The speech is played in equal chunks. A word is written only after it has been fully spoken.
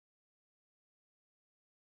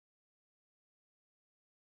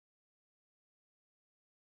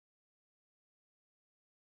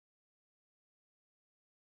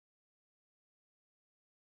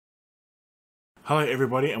Hello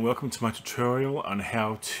everybody and welcome to my tutorial on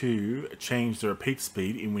how to change the repeat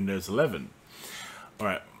speed in Windows 11.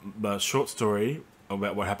 Alright, the short story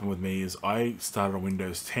about what happened with me is I started on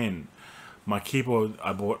Windows 10. My keyboard,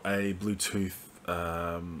 I bought a Bluetooth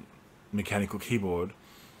mechanical keyboard.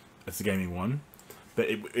 It's a gaming one. But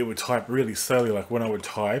it would type really slowly, like when I would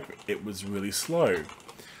type, it was really slow.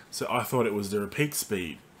 So I thought it was the repeat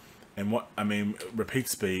speed. And what I mean, repeat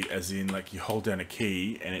speed as in like you hold down a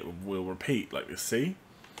key and it will repeat, like this, see?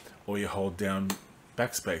 Or you hold down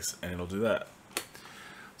backspace and it'll do that.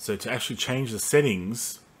 So to actually change the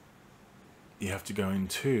settings, you have to go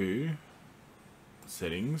into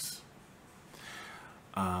settings.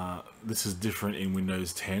 This is different in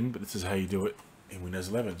Windows 10, but this is how you do it in Windows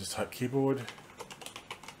 11. Just type keyboard,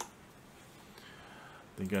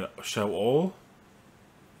 then go to show all.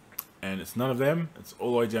 And it's none of them, it's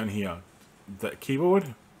all the way down here. That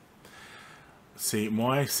keyboard, see,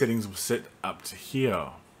 my settings were set up to here,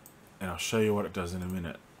 and I'll show you what it does in a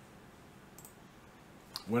minute.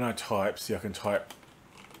 When I type, see, I can type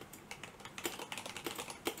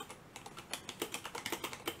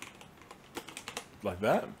like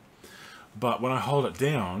that, but when I hold it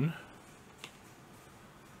down,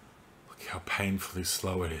 look how painfully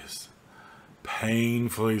slow it is.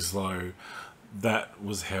 Painfully slow. That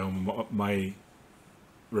was how my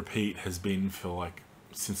repeat has been for like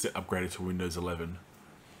since it upgraded to Windows 11.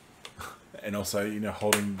 And also, you know,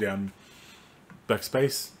 holding down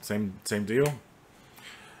backspace, same deal.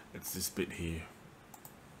 It's this bit here.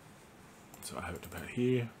 So I have it about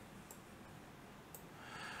here.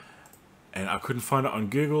 And I couldn't find it on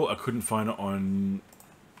Google. I couldn't find it on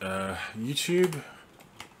YouTube.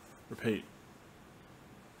 Repeat.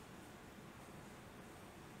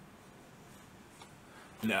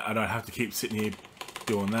 Now I don't have to keep sitting here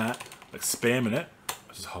doing that, like spamming it.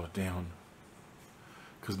 I just hold it down.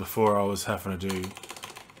 Because before I was having to do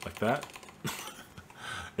like that.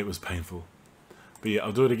 It was painful. But yeah,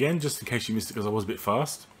 I'll do it again just in case you missed it because I was a bit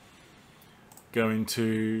fast. Go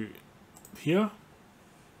into here,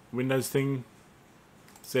 Windows thing,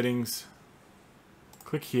 settings,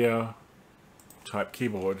 click here, type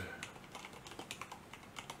keyboard.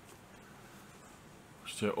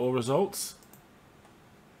 Show all results.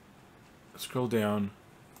 Scroll down,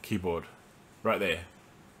 keyboard, right there.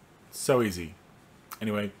 So easy.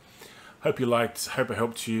 Anyway, hope you liked, hope it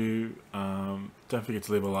helped you. Don't forget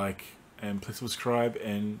to leave a like and please subscribe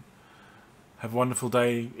and have a wonderful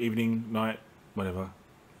day, evening, night, whatever.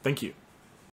 Thank you.